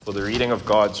For the reading of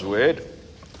God's Word,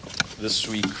 this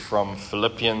week from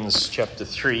Philippians chapter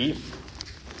 3,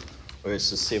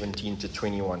 verses 17 to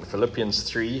 21. Philippians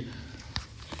 3,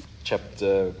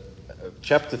 chapter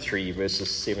 3,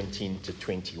 verses 17 to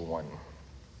 21.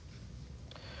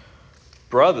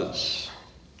 Brothers,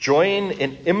 join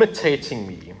in imitating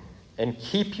me and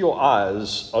keep your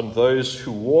eyes on those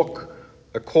who walk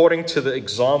according to the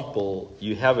example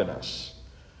you have in us.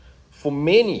 For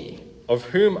many of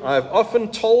whom I have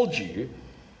often told you,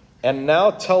 and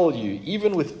now tell you,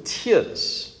 even with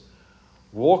tears,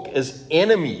 walk as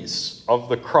enemies of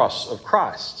the cross of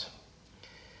Christ.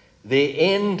 Their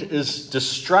end is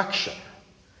destruction.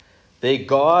 Their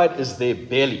God is their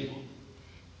belly,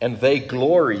 and they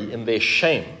glory in their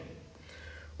shame,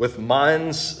 with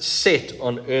minds set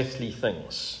on earthly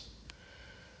things.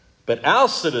 But our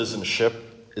citizenship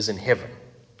is in heaven,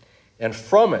 and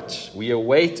from it we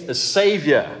await a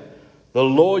Savior, the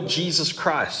Lord Jesus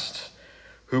Christ,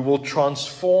 who will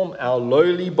transform our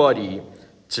lowly body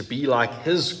to be like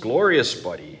his glorious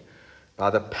body by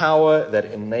the power that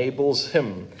enables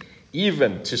him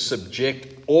even to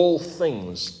subject all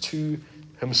things to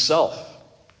himself.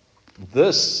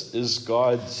 This is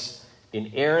God's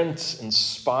inerrant,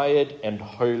 inspired, and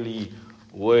holy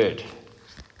word.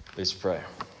 Let's pray.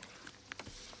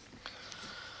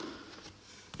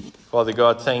 Father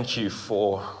God, thank you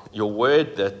for your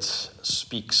word that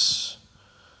speaks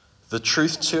the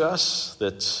truth to us,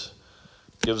 that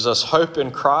gives us hope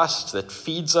in Christ, that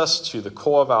feeds us to the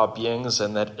core of our beings,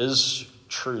 and that is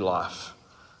true life.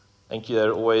 Thank you that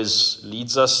it always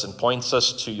leads us and points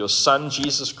us to your Son,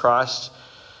 Jesus Christ.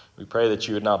 We pray that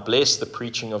you would now bless the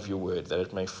preaching of your word, that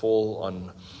it may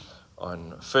fall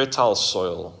on fertile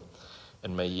soil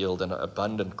and may yield an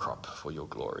abundant crop for your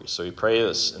glory. So we pray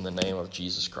this in the name of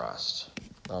Jesus Christ.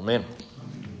 Amen.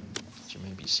 You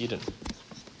may be seated.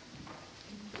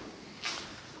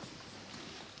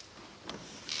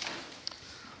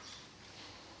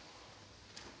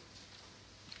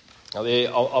 Now,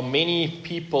 there are many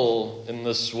people in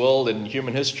this world, in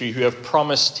human history, who have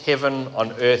promised heaven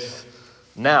on earth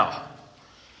now.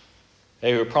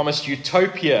 They were promised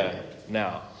utopia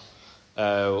now.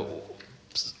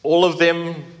 All of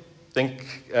them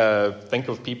think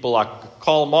of people like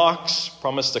Karl Marx,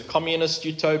 promised a communist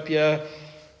utopia.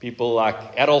 People like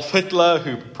Adolf Hitler,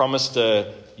 who promised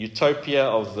a utopia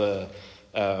of an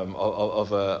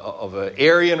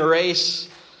Aryan race.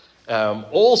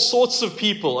 All sorts of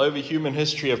people over human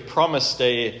history have promised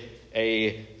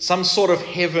some sort of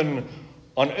heaven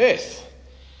on earth.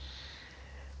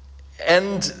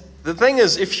 And the thing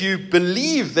is, if you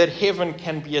believe that heaven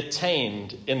can be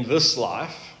attained in this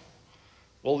life,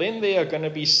 well, then there are going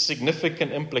to be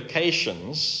significant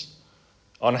implications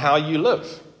on how you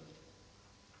live.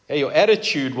 Your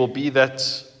attitude will be that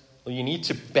you need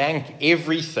to bank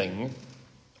everything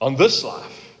on this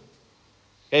life.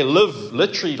 Live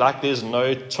literally like there's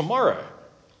no tomorrow.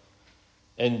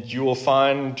 And you will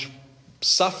find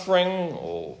suffering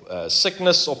or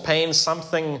sickness or pain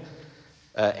something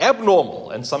abnormal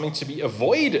and something to be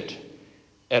avoided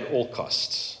at all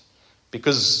costs,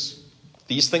 because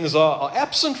these things are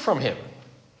absent from heaven.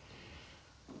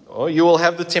 Or you will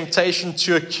have the temptation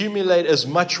to accumulate as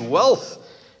much wealth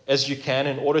as you can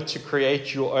in order to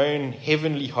create your own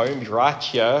heavenly home right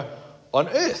here on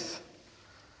earth.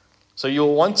 So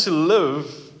you'll want to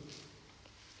live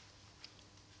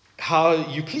how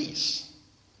you please.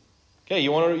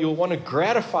 You'll want to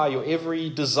gratify your every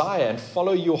desire and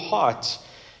follow your heart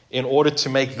in order to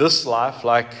make this life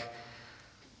like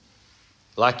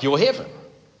your heaven.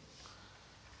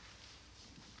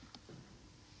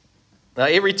 Now,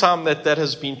 every time that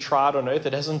has been tried on earth,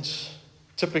 it hasn't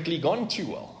typically gone too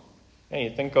well. You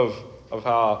think of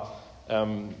how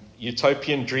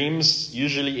utopian dreams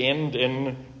usually end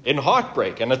in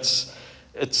heartbreak, and it's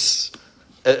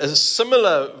a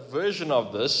similar version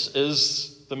of this is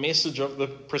the message of the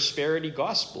prosperity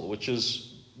gospel, which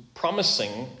is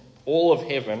promising all of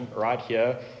heaven right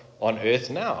here on earth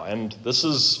now. And this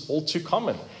is all too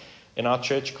common in our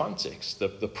church context.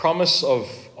 The promise of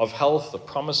health, the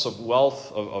promise of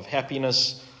wealth, of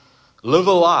happiness. Live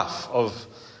a life of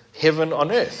heaven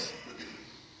on earth.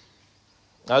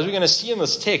 Now, as we're going to see in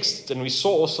this text, and we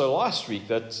saw also last week,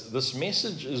 that this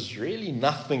message is really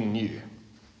nothing new.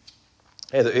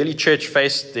 The early church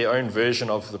faced their own version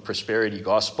of the prosperity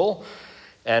gospel.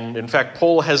 And in fact,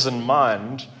 Paul has in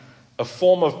mind a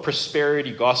form of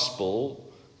prosperity gospel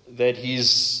that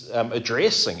he's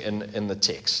addressing in the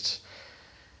text.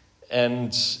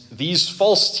 And these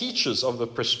false teachers of the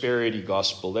prosperity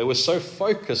gospel, they were so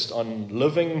focused on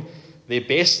living their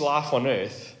best life on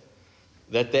earth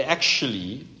that they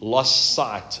actually lost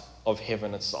sight of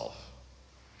heaven itself.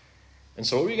 And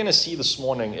so what we're going to see this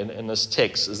morning in this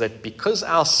text is that because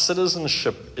our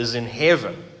citizenship is in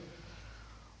heaven,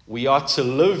 we are to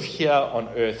live here on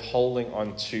earth holding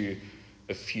on to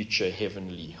a future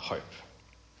heavenly hope.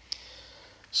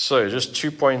 So just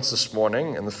 2 points this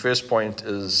morning, and the first point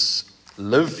is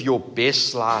live your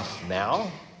best life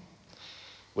now,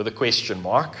 with a question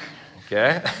mark,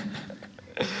 okay?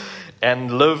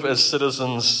 And live as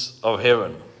citizens of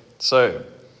heaven. So,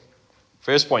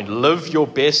 first point, live your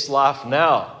best life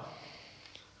now.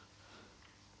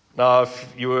 Now,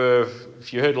 if you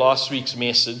heard last week's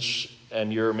message,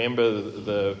 and you remember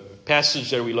the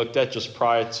passage that we looked at just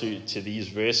prior to these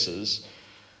verses,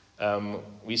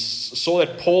 we saw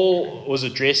that Paul was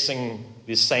addressing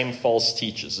these same false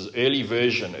teachers, this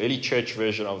early church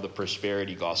version of the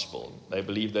prosperity gospel. They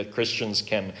believe that Christians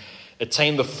can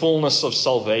attain the fullness of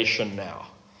salvation now.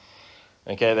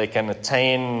 Okay, they can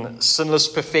attain sinless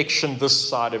perfection this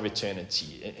side of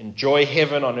eternity, enjoy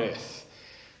heaven on earth,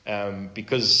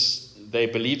 because they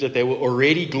believed that they were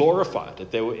already glorified,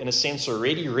 that they were, in a sense,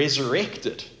 already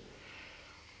resurrected.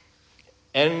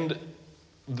 And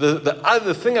the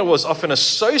other thing that was often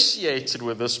associated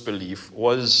with this belief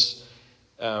was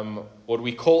what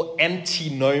we call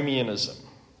antinomianism.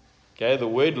 Okay, the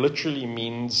word literally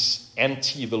means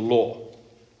anti the law.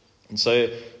 And so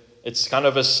it's kind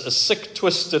of a sick,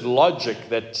 twisted logic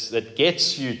that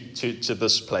gets you to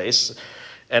this place.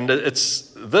 And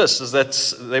it's this, is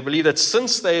that they believe that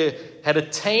since they had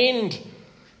attained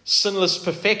sinless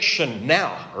perfection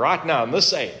right now, in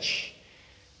this age,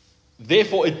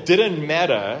 therefore it didn't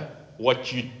matter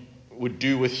what you would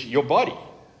do with your body.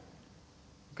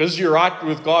 Because you're right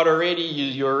with God already,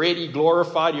 you're already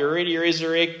glorified, you're already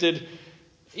resurrected.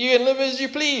 You can live as you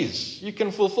please. You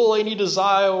can fulfill any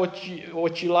desire,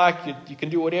 what you like. You can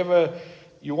do whatever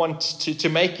you want to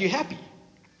make you happy.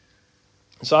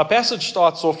 So our passage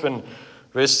starts off in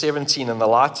verse 17 in the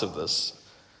light of this,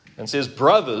 and says,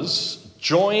 "Brothers,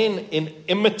 join in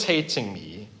imitating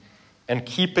me and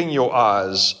keeping your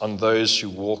eyes on those who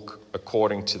walk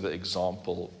according to the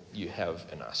example you have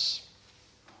in us."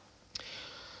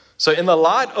 So in the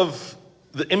light of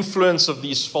the influence of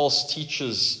these false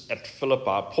teachers at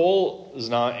Philippi, Paul is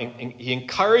now, he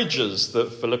encourages the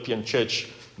Philippian church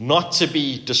not to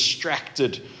be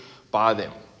distracted by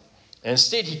them. And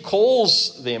instead, he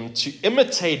calls them to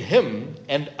imitate him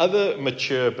and other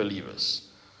mature believers,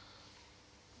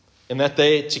 in that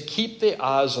they to keep their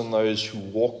eyes on those who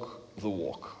walk the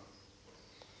walk.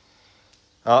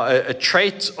 A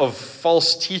trait of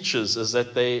false teachers is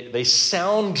that they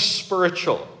sound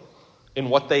spiritual in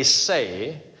what they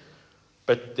say,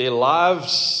 but their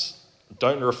lives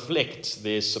don't reflect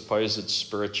their supposed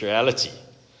spirituality.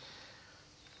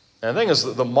 And the thing is,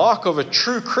 that the mark of a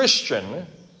true Christian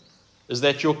is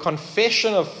that your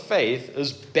confession of faith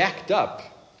is backed up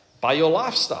by your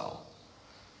lifestyle.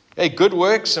 Okay, good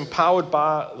works empowered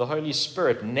by the Holy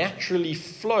Spirit naturally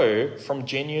flow from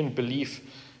genuine belief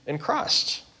in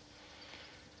Christ.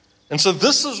 And so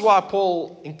this is why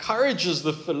Paul encourages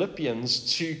the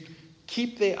Philippians to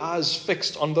keep their eyes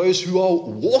fixed on those who are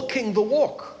walking the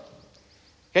walk.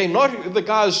 Okay, not the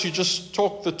guys who just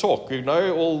talk the talk, who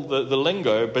know all the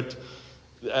lingo, but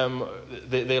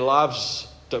their lives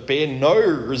bear no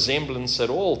resemblance at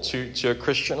all to a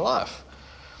Christian life.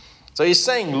 So he's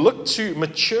saying, look to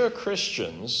mature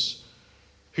Christians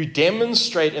who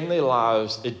demonstrate in their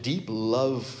lives a deep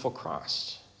love for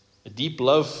Christ, a deep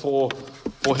love for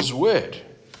his word,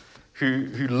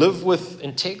 who live with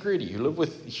integrity, who live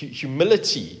with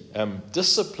humility,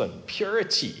 discipline,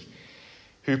 purity,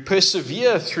 who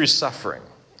persevere through suffering,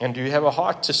 and who have a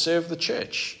heart to serve the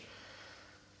church.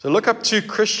 So look up to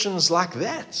Christians like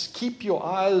that. Keep your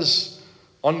eyes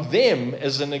on them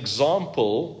as an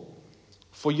example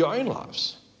for your own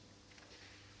lives.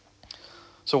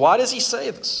 So why does he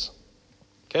say this?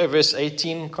 Okay, verse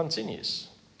 18 continues.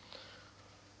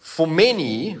 "For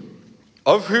many,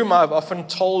 of whom I've often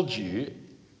told you,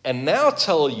 and now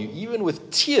tell you, even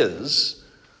with tears,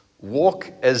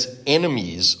 walk as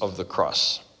enemies of the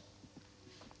cross."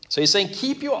 So he's saying,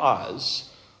 keep your eyes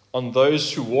on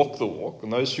those who walk the walk,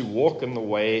 and those who walk in the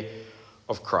way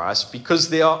of Christ, because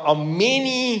there are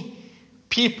many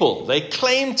people, they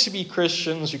claim to be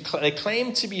Christians, they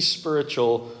claim to be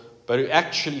spiritual, but who are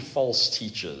actually false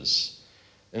teachers.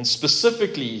 And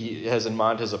specifically, he has in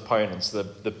mind his opponents,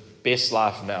 the best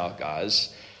life now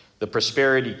guys, the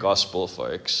prosperity gospel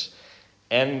folks.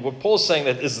 And what Paul's saying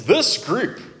that is this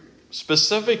group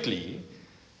specifically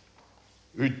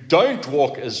who don't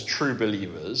walk as true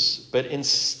believers, but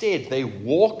instead they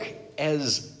walk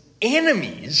as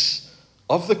enemies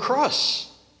of the cross.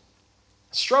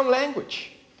 Strong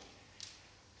language.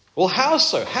 Well, how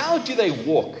so? How do they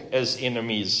walk as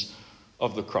enemies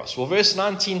of the cross? Well, verse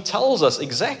 19 tells us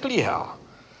exactly how.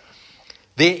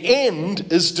 Their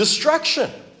end is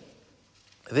destruction.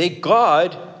 Their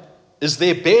God is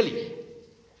their belly,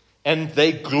 and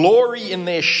they glory in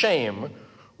their shame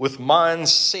with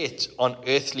minds set on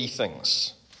earthly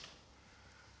things.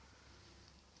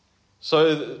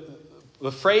 So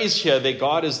the phrase here, their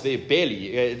God is their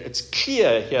belly, it's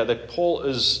clear here that Paul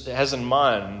has in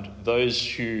mind those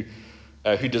who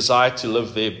desire to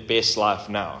live their best life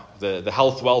now, the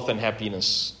health, wealth, and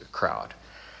happiness crowd.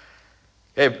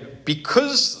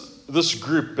 Because this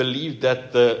group believed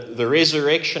that the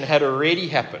resurrection had already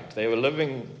happened. They were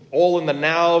living all in the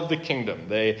now of the kingdom.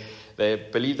 They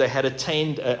believed they had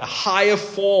attained a higher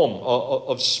form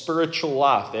of spiritual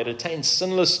life. They had attained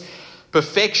sinless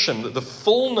perfection, the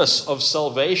fullness of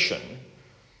salvation.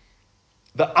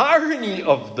 The irony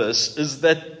of this is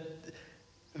that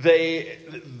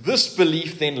this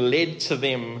belief then led to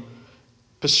them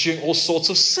pursuing all sorts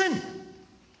of sin.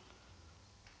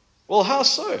 Well, how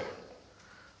so?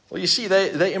 Well, you see,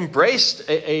 they embraced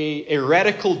a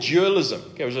radical dualism.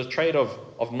 It was a trait of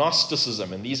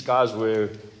Gnosticism, and these guys were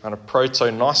kind of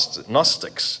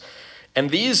proto-Gnostics.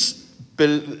 And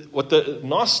what the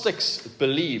Gnostics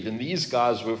believed, and these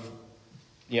guys were,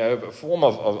 a form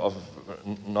of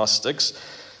Gnostics,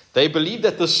 they believed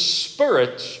that the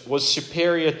spirit was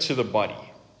superior to the body.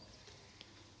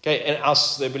 Okay, and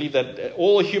they believed that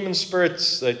all human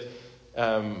spirits, that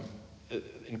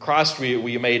in Christ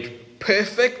we are made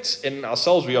perfect. In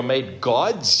ourselves we are made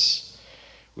gods.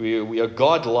 We are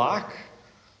godlike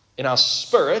in our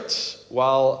spirit,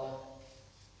 while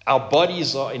our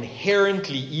bodies are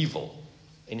inherently evil,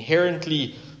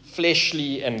 inherently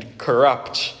fleshly and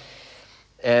corrupt.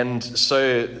 And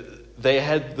so they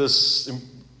had this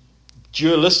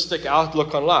dualistic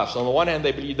outlook on life. So on the one hand,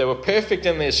 they believed they were perfect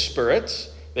in their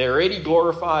spirit. They're already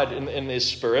glorified in their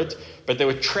spirit, but they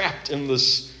were trapped in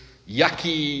this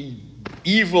yucky,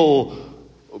 evil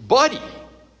body.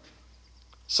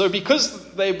 So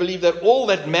because they believed that all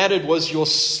that mattered was your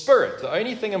spirit, the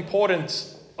only thing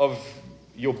important of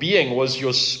your being was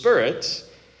your spirit,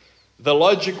 the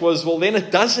logic was, well, then it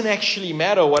doesn't actually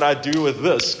matter what I do with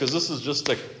this, because this is just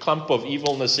a clump of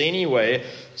evilness anyway,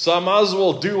 so I might as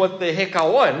well do what the heck I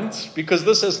want, because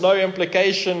this has no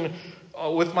implication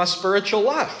with my spiritual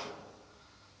life.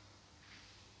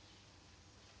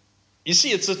 You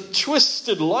see, it's a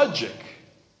twisted logic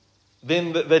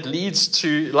then that leads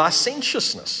to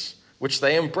licentiousness, which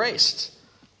they embraced.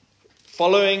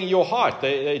 Following your heart.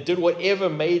 They did whatever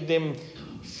made them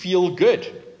feel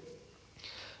good.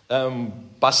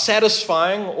 By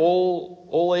satisfying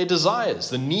all their desires,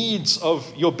 the needs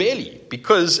of your belly.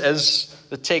 Because, as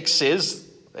the text says,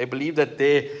 they believed that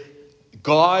their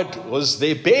God was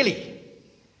their belly.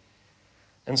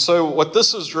 And so what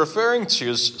this is referring to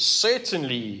is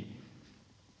certainly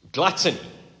gluttony,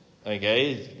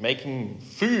 okay? Making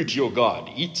food your God,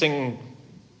 eating,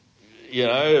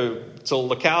 till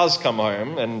the cows come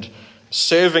home, and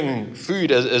serving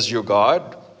food as your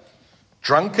God.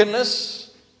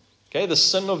 Drunkenness, okay, the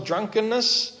sin of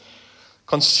drunkenness.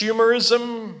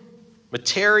 Consumerism,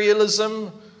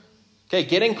 materialism, okay,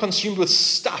 getting consumed with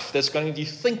stuff that's you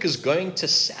think is going to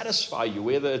satisfy you,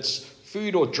 whether it's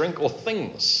food or drink or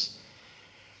things.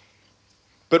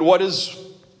 But what is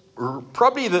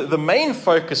probably the main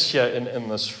focus here in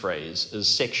this phrase is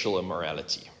sexual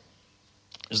immorality.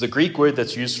 Is the Greek word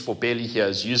that's used for belly here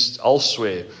is used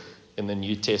elsewhere in the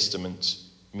New Testament,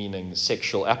 meaning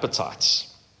sexual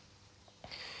appetites.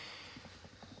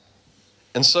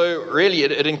 And so really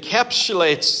it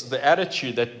encapsulates the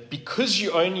attitude that because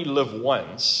you only live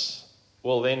once,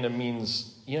 well then it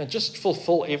means, just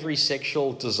fulfill every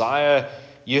sexual desire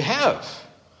you have.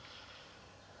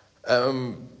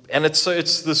 And it's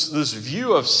this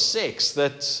view of sex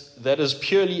that is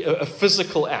purely a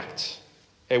physical act,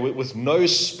 okay, with no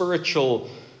spiritual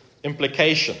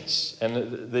implications.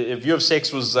 And the view of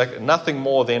sex was like nothing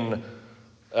more than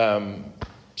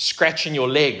scratching your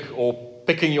leg or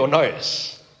picking your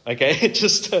nose. Okay,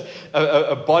 just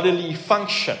a bodily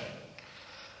function,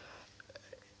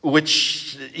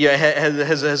 which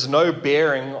has no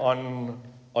bearing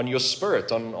on your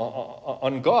spirit,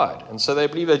 on God. And so they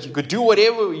believe that you could do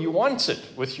whatever you wanted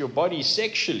with your body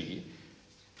sexually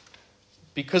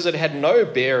because it had no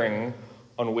bearing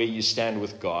on where you stand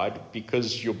with God,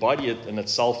 because your body in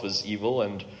itself is evil,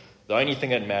 and the only thing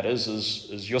that matters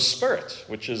is your spirit,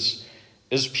 which is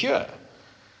pure.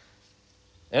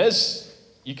 And as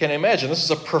you can imagine, this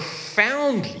is a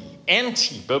profoundly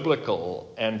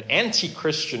anti-biblical and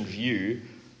anti-Christian view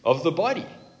of the body.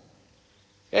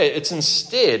 Yeah, it's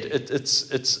instead,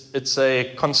 it's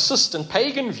a consistent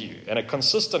pagan view and a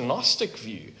consistent Gnostic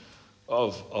view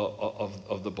of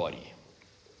the body.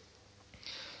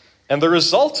 And the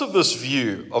result of this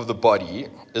view of the body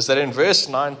is that in verse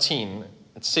 19,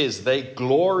 it says, they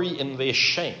glory in their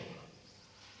shame.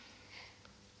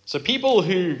 So people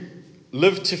who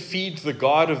live to feed the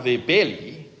god of their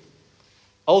belly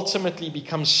ultimately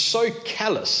become so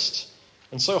calloused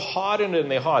and so hardened in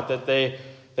their heart that they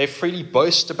freely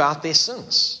boast about their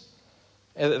sins.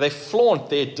 They flaunt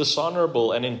their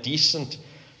dishonorable and indecent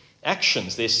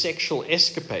actions, their sexual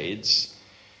escapades,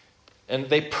 and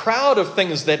they're proud of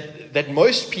things that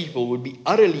most people would be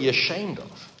utterly ashamed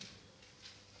of.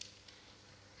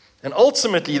 And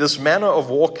ultimately, this manner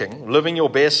of walking, living your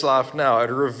best life now,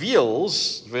 it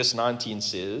reveals, verse 19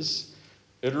 says,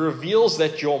 it reveals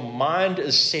that your mind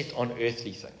is set on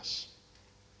earthly things.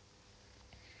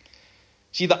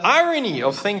 See, the irony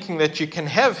of thinking that you can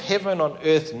have heaven on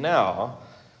earth now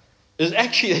is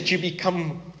actually that you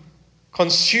become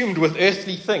consumed with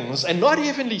earthly things and not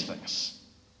heavenly things.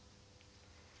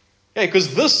 Yeah,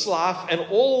 because this life and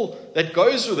all that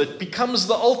goes with it becomes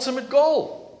the ultimate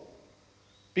goal.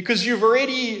 Because you've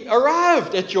already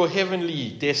arrived at your heavenly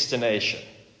destination.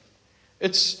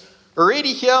 It's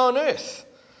already here on earth.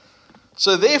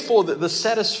 So therefore, the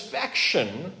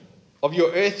satisfaction of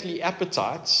your earthly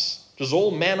appetites, which is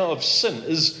all manner of sin,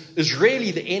 is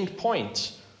really the end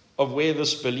point of where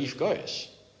this belief goes.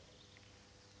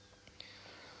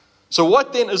 So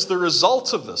what then is the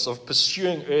result of this, of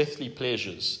pursuing earthly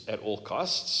pleasures at all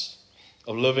costs,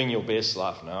 of living your best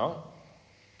life now?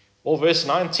 Well, verse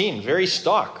 19, very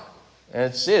stark. And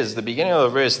it says, the beginning of the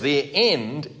verse, their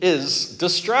end is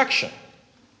destruction.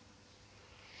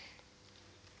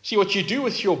 See, what you do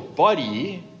with your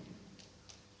body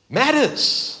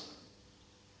matters.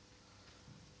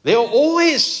 There are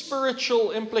always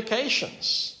spiritual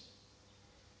implications,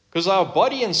 because our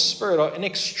body and spirit are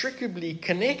inextricably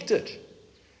connected.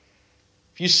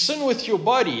 If you sin with your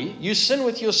body, you sin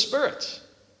with your spirit.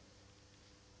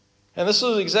 And this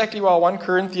is exactly why 1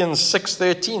 Corinthians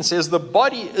 6:13 says the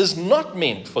body is not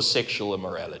meant for sexual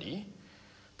immorality,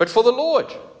 but for the Lord,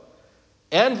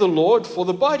 and the Lord for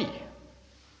the body.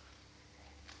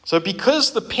 So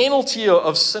because the penalty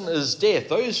of sin is death,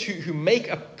 those who make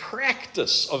a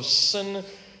practice of sin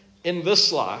in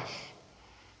this life,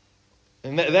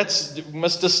 and that's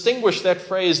must distinguish that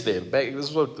phrase there. This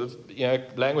is what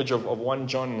language of 1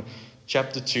 John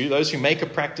chapter 2. Those who make a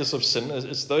practice of sin,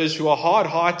 it's those who are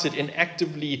hard-hearted in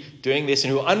actively doing this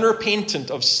and who are unrepentant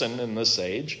of sin in this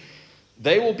age.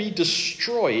 They will be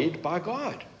destroyed by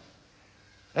God.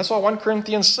 That's why 1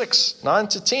 Corinthians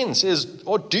 6:9-10 says,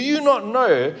 or do you not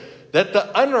know that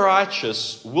the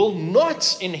unrighteous will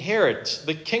not inherit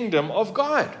the kingdom of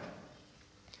God?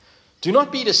 Do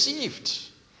not be deceived.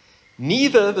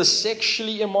 Neither the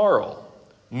sexually immoral,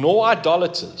 nor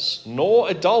idolaters, nor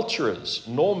adulterers,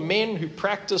 nor men who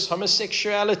practice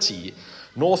homosexuality,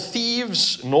 nor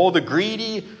thieves, nor the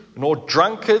greedy, nor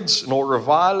drunkards, nor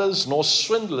revilers, nor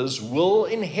swindlers will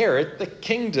inherit the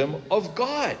kingdom of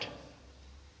God.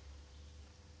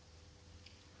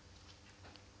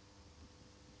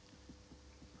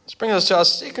 This brings us to our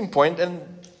second point, and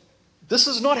this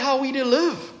is not how we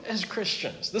live as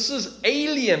Christians. This is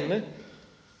alien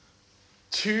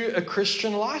to a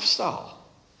Christian lifestyle.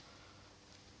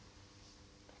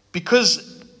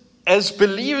 Because as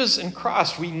believers in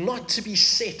Christ, we're not to be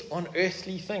set on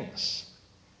earthly things.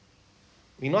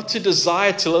 We're not to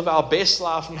desire to live our best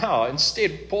life now.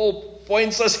 Instead, Paul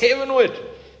points us heavenward.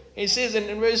 He says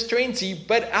in verse 20,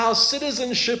 but our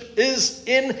citizenship is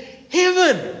in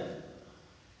heaven.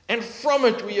 And from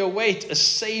it we await a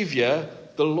Savior,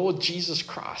 the Lord Jesus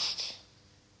Christ.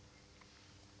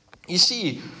 You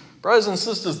see, brothers and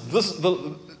sisters,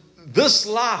 this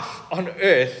life on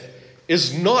earth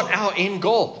is not our end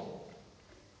goal.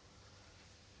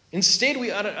 Instead,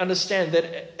 we understand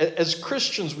that as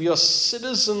Christians, we are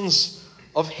citizens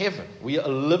of heaven. We are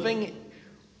living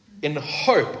in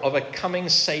hope of a coming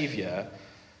Savior,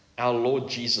 our Lord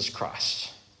Jesus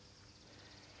Christ.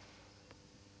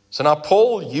 So now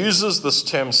Paul uses this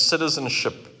term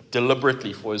citizenship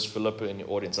deliberately for his Philippian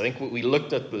audience. I think we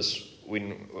looked at this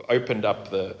when we opened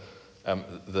up the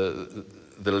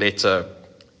letter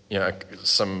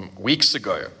some weeks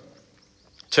ago.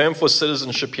 Term for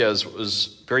citizenship here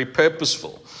is very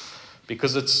purposeful,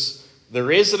 because it's the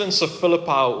residents of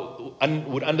Philippi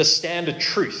would understand a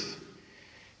truth,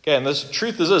 Okay, and the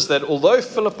truth is this, that although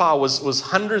Philippi was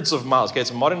hundreds of miles, okay,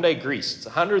 it's modern-day Greece, it's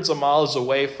hundreds of miles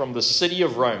away from the city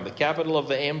of Rome, the capital of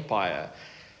the empire,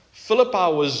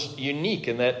 Philippi was unique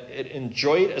in that it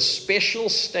enjoyed a special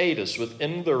status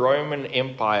within the Roman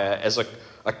Empire as a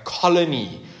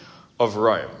colony of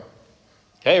Rome.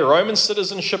 Okay, Roman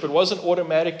citizenship, it wasn't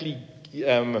automatically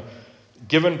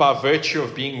given by virtue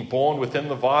of being born within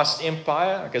the vast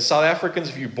empire. Okay, South Africans,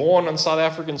 if you're born on South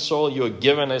African soil, you are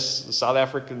given a South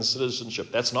African citizenship.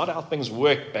 That's not how things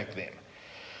worked back then.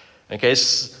 Okay,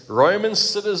 Roman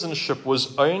citizenship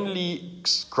was only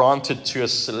granted to a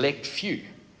select few.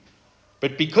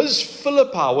 But because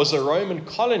Philippi was a Roman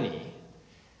colony,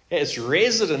 its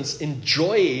residents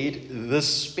enjoyed this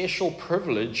special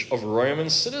privilege of Roman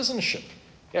citizenship.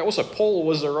 Yeah, also Paul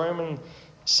was a Roman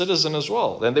citizen as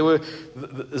well. And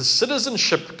the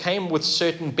citizenship came with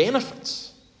certain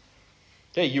benefits.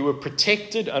 Okay, you were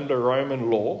protected under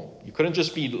Roman law. You couldn't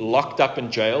just be locked up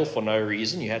in jail for no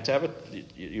reason. You had to have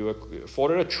you were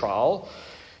afforded a trial.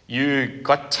 You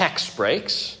got tax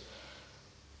breaks.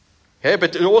 Okay,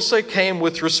 but it also came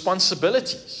with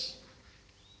responsibilities.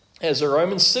 As a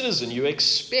Roman citizen, you were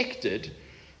expected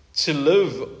to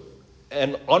live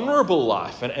an honorable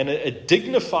life and a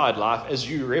dignified life as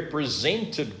you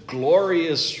represented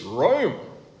glorious Rome.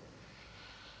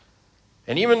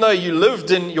 And even though you lived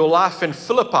in your life in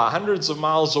Philippi, hundreds of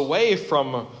miles away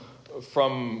from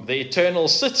the eternal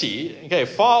city, okay,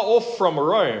 far off from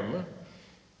Rome,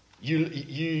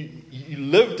 you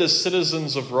lived as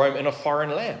citizens of Rome in a foreign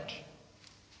land.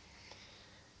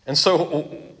 And so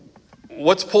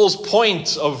what's Paul's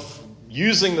point of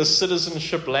using the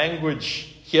citizenship language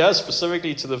here,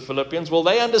 specifically to the Philippians? Well,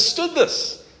 they understood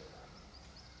this.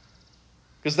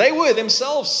 Because they were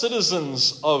themselves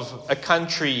citizens of a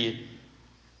country,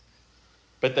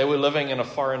 but they were living in a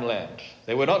foreign land.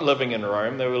 They were not living in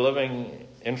Rome, they were living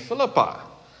in Philippi.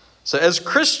 So as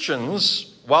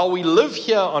Christians, while we live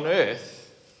here on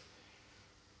earth,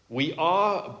 we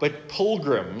are but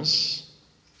pilgrims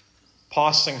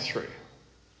passing through.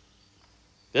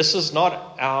 This is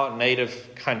not our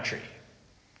native country.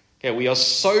 Okay, we are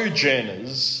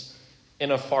sojourners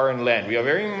in a foreign land.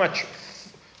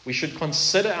 We should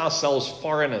consider ourselves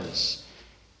foreigners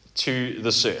to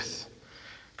this earth.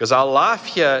 Because our life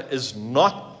here is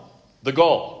not the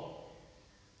goal,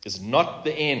 is not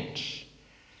the end.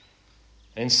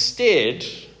 Instead,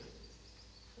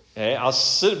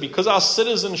 because our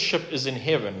citizenship is in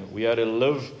heaven, we are to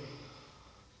live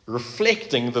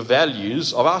reflecting the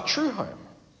values of our true home.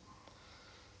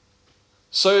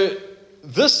 So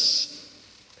this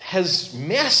has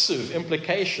massive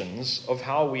implications of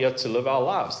how we are to live our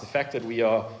lives, the fact that we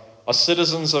are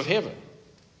citizens of heaven.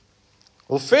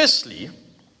 Well, firstly,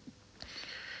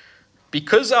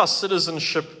 because our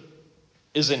citizenship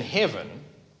is in heaven,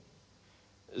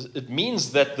 it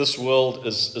means that this world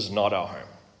is not our home.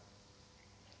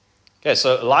 Okay,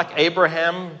 so like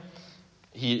Abraham,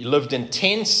 he lived in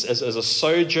tents as a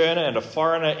sojourner and a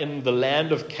foreigner in the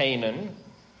land of Canaan.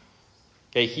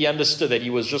 Okay, he understood that he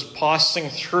was just passing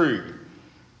through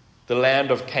the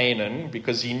land of Canaan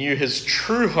because he knew his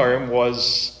true home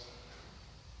was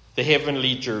the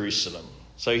heavenly Jerusalem.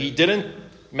 So he didn't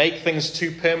make things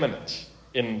too permanent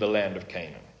in the land of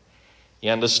Canaan. He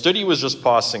understood he was just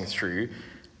passing through.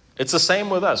 It's the same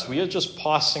with us. We are just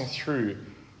passing through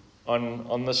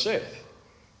on this earth.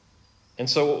 And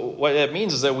so what that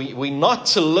means is that we're not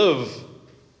to live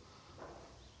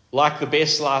like the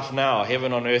best life now,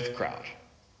 heaven on earth crowd.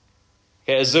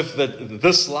 Okay, as if that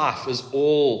this life is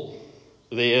all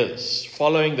there is,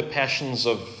 following the passions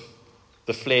of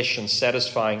the flesh and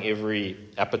satisfying every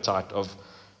appetite of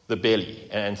the belly,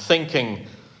 and thinking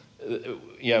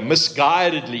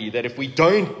misguidedly that if we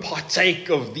don't partake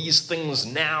of these things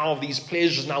now, these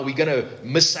pleasures now, we're going to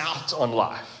miss out on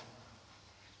life.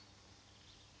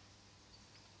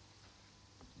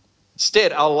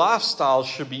 Instead, our lifestyle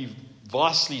should be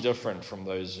vastly different from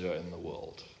those who are in the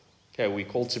world. Okay, we're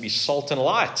called to be salt and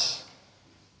light.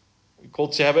 We're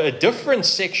called to have a different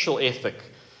sexual ethic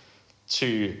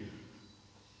to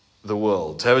the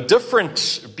world, to have a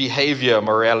different behavior,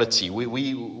 morality.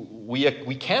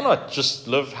 We cannot just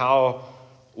live how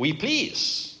we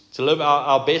please, to live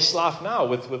our best life now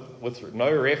with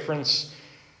no reference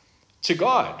to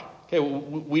God. Okay,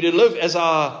 we to live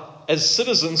as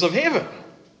citizens of heaven.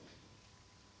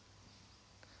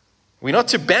 We're not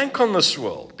to bank on this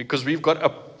world because we've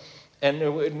got and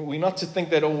we're not to think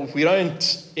that if we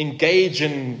don't engage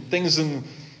in things in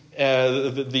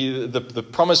the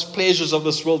promised pleasures of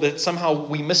this world, that somehow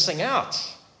we're missing out.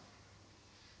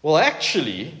 Well,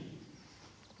 actually,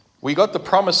 We got the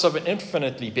promise of an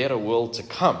infinitely better world to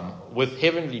come with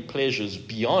heavenly pleasures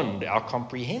beyond our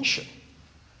comprehension.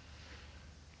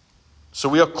 So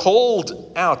we are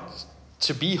called out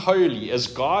to be holy as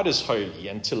God is holy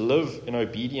and to live in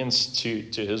obedience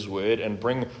to his word and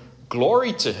bring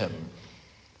glory to him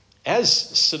as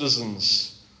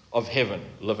citizens of heaven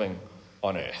living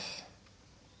on earth.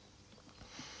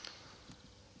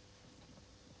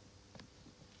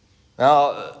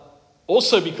 Now,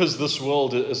 also because this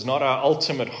world is not our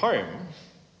ultimate home,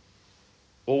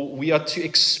 well, we are to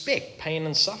expect pain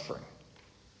and suffering.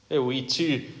 We are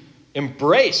to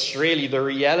embrace really the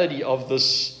reality of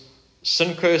this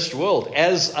sin-cursed world,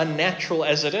 as unnatural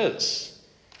as it is.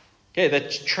 Okay,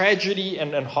 that tragedy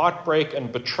and heartbreak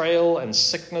and betrayal and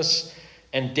sickness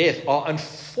and death are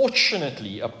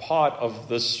unfortunately a part of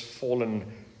this fallen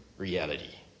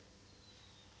reality.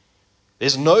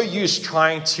 There's no use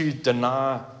trying to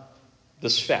deny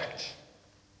this fact.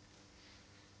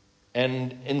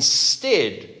 And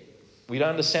instead, we don't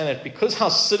understand that because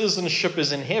our citizenship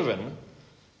is in heaven,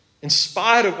 in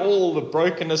spite of all the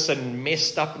brokenness and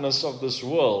messed upness of this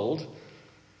world,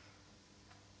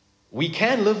 we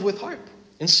can live with hope,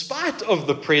 in spite of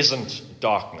the present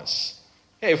darkness.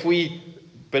 If we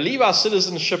believe our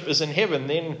citizenship is in heaven,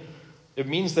 then it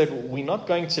means that we're not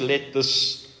going to let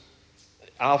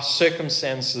our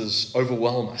circumstances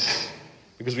overwhelm us,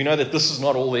 because we know that this is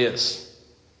not all there is.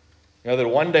 We know that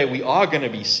one day we are going to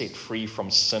be set free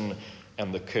from sin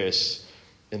and the curse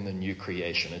in the new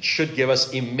creation. It should give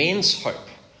us immense hope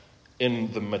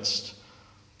in the midst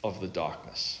of the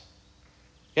darkness.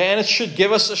 And it should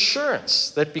give us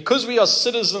assurance that because we are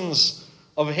citizens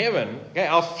of heaven,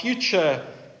 our future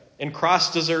in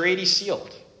Christ is already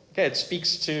sealed. It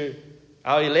speaks to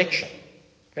our election.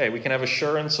 We can have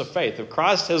assurance of faith. If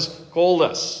Christ has called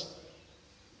us,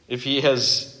 if he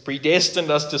has predestined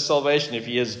us to salvation, if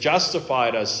he has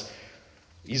justified us,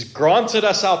 he's granted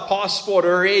us our passport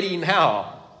already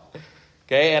now.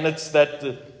 And it's that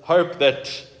the hope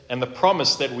that and the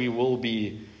promise that we will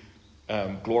be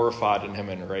glorified in him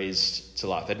and raised to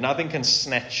life, that nothing can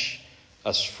snatch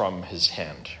us from his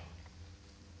hand.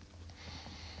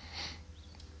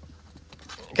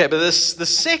 But the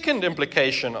second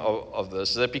implication of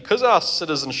this is that because our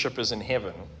citizenship is in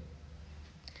heaven,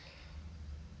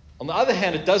 on the other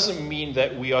hand, it doesn't mean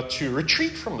that we are to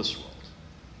retreat from this world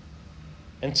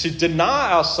and to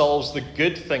deny ourselves the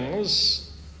good things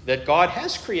that God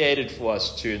has created for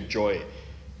us to enjoy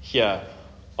here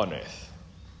on earth.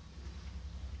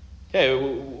 It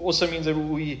also means that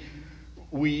we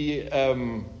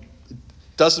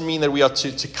doesn't mean that we are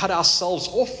to cut ourselves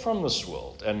off from this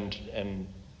world and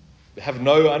have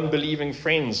no unbelieving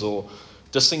friends or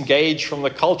disengage from the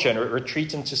culture and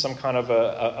retreat into some kind of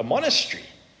a monastery.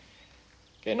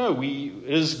 No, it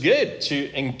is good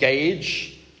to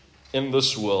engage in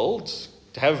this world,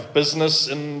 to have business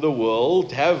in the world,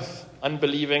 to have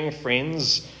unbelieving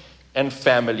friends and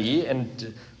family,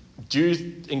 and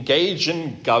do engage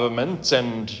in government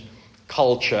and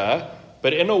culture,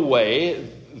 but in a way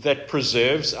that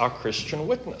preserves our Christian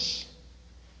witness,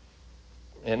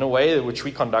 in a way in which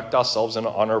we conduct ourselves in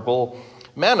an honorable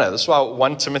manner. That's why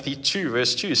 1 Timothy 2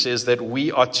 verse 2 says that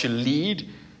we are to lead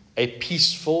a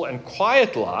peaceful and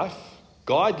quiet life,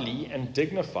 godly and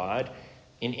dignified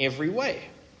in every way.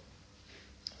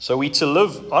 So we to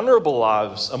live honorable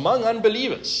lives among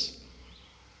unbelievers,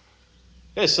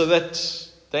 so that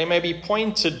they may be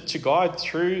pointed to God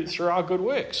through our good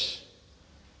works.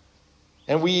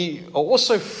 And we are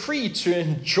also free to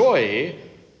enjoy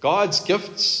God's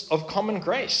gifts of common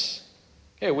grace,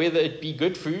 whether it be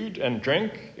good food and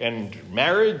drink and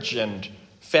marriage and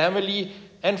family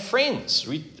and friends.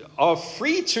 We are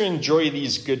free to enjoy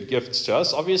these good gifts to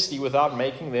us, obviously without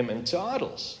making them into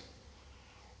idols.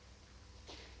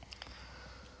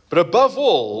 But above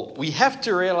all, we have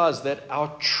to realize that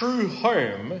our true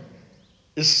home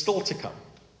is still to come.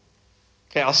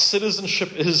 Our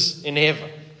citizenship is in heaven,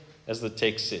 as the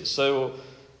text says. So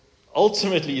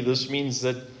ultimately, this means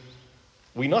that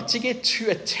we're not to get too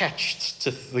attached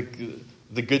to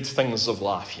the good things of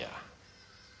life here.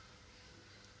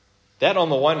 That on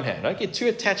the one hand, don't get too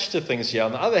attached to things here.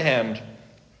 On the other hand,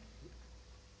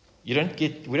 we don't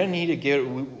get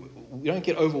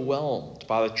overwhelmed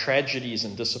by the tragedies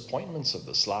and disappointments of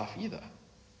this life either.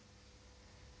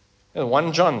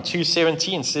 1 John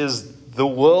 2:17 says, the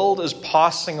world is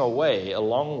passing away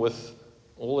along with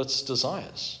all its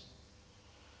desires.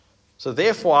 So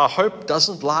therefore, our hope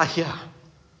doesn't lie here.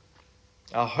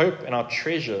 Our hope and our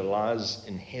treasure lies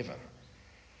in heaven.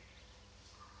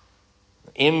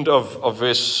 End of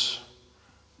verse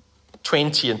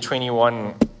 20 and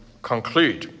 21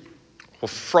 conclude. For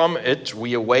from it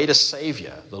we await a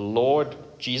Savior, the Lord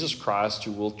Jesus Christ,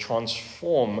 who will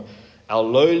transform our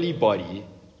lowly body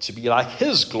to be like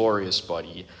his glorious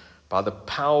body by the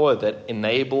power that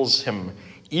enables him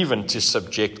even to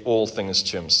subject all things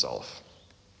to himself.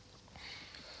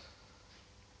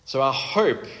 So our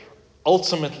hope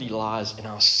ultimately lies in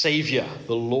our Savior,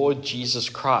 the Lord Jesus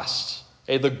Christ,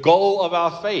 the goal of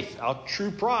our faith, our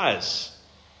true prize.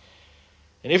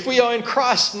 And if we are in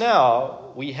Christ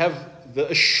now, we have the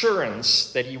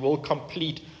assurance that he will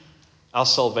complete our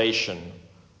salvation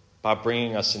by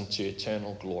bringing us into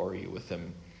eternal glory with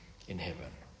him in heaven.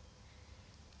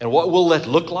 And what will that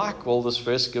look like? Well, this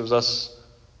verse gives us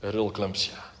a little glimpse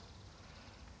here.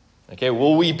 Okay,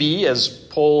 will we be, as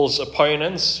Paul's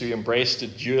opponents who embraced a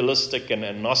dualistic and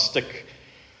a Gnostic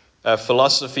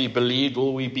philosophy believed,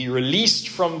 will we be released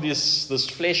from this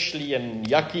fleshly and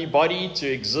yucky body to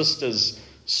exist as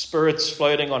spirits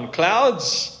floating on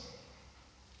clouds?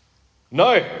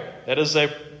 No, that is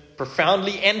a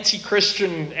profoundly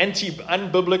anti-Christian,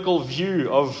 anti-unbiblical view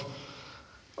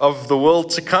of the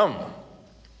world to come.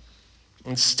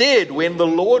 Instead, when the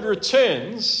Lord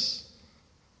returns,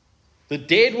 the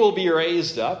dead will be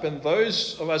raised up, and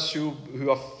those of us who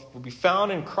will be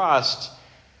found in Christ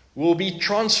will be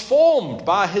transformed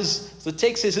by the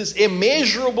text says, his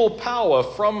immeasurable power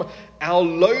from our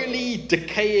lowly,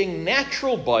 decaying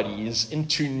natural bodies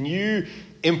into new,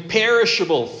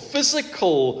 imperishable,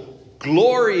 physical,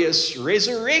 glorious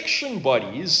resurrection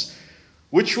bodies,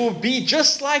 which will be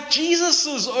just like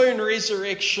Jesus' own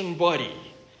resurrection body.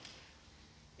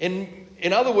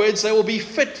 In other words, they will be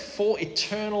fit for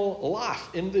eternal life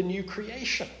in the new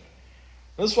creation.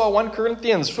 And this is why 1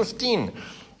 Corinthians 15,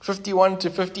 51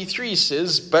 to 53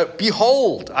 says, "But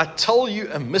behold, I tell you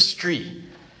a mystery.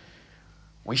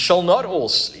 We shall not all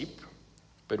sleep,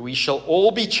 but we shall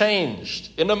all be changed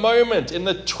in a moment, in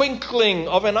the twinkling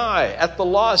of an eye, at the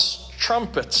last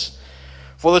trumpet.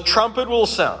 For the trumpet will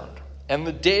sound, and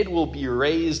the dead will be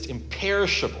raised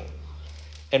imperishable,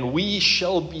 and we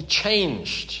shall be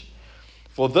changed.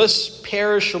 For this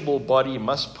perishable body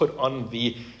must put on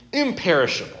the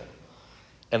imperishable,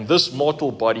 and this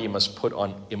mortal body must put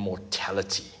on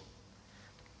immortality."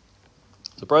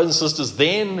 So, brothers and sisters,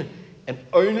 then and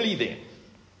only then,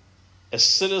 as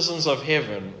citizens of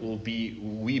heaven, will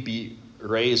we be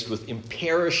raised with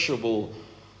imperishable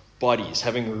bodies,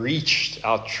 having reached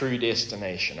our true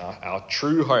destination, our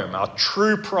true home, our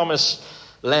true promised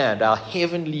land, our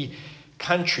heavenly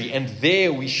country, and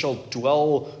there we shall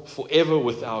dwell forever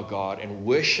with our God and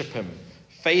worship him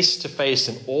face to face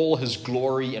in all his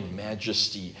glory and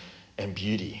majesty and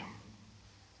beauty.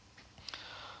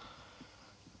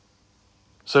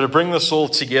 So to bring this all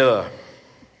together,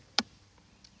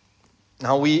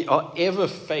 now we are ever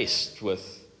faced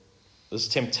with this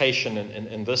temptation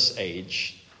in this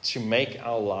age to make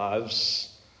our lives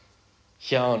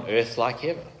here on earth like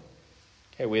heaven.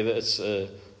 Okay, whether it's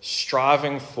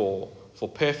striving for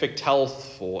perfect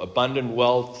health, for abundant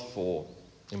wealth, for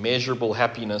immeasurable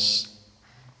happiness,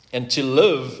 and to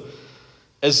live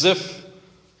as if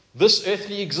this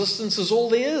earthly existence is all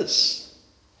there is.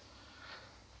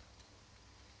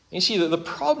 You see, that the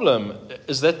problem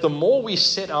is that the more we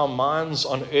set our minds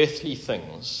on earthly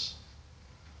things,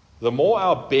 the more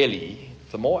our belly,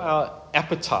 the more our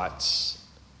appetites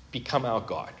become our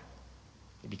God.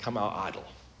 They become our idol.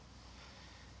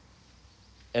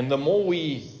 And the more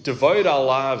we devote our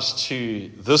lives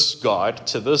to this God,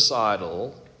 to this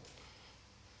idol,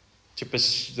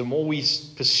 the more we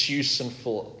pursue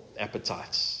sinful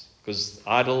appetites, because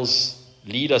idols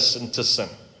lead us into sin.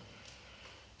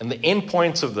 And the end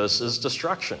point of this is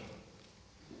destruction.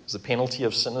 The penalty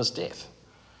of sin is death.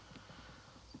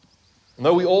 And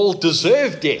though we all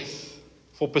deserve death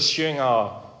for pursuing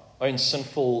our own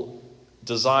sinful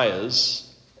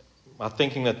desires, by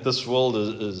thinking that this world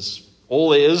is all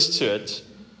there is to it,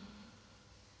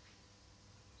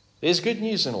 there's good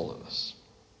news in all of this.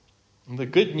 And the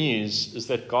good news is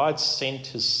that God sent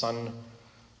his Son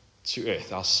to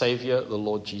earth, our Savior, the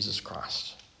Lord Jesus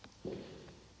Christ.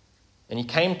 And he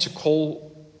came to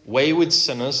call wayward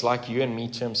sinners like you and me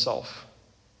to himself,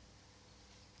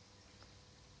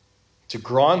 to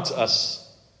grant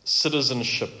us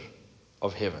citizenship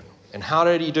of heaven. And how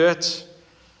did he do it?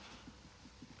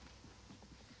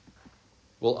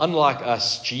 Well, unlike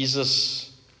us,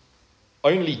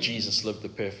 only Jesus lived a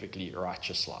perfectly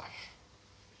righteous life.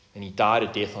 And he died a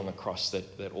death on the cross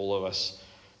that all of us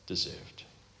deserved.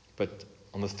 But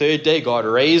on the third day, God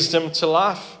raised him to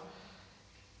life.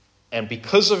 And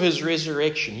because of his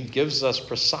resurrection, he gives us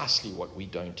precisely what we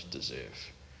don't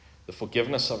deserve: the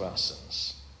forgiveness of our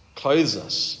sins, clothes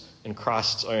us in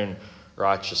Christ's own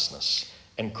righteousness,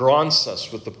 and grants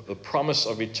us with the promise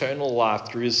of eternal life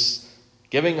through his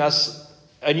giving us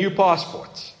a new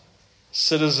passport,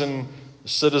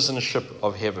 citizenship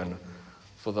of heaven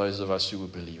for those of us who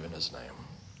would believe in his name.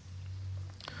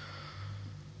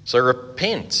 So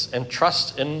repent and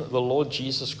trust in the Lord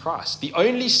Jesus Christ, the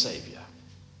only Savior.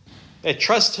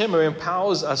 Trust him who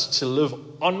empowers us to live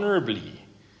honorably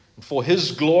for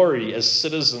his glory as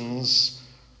citizens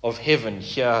of heaven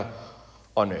here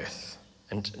on earth.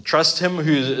 And trust him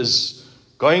who is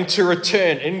going to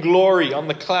return in glory on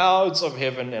the clouds of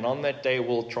heaven, and on that day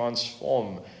will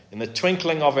transform in the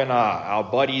twinkling of an eye our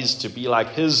bodies to be like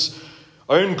his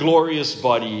own glorious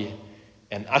body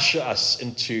and usher us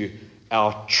into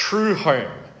our true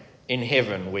home in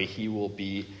heaven, where he will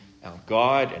be our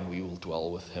God and we will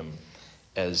dwell with him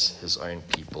as his own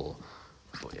people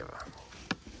forever.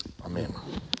 Amen.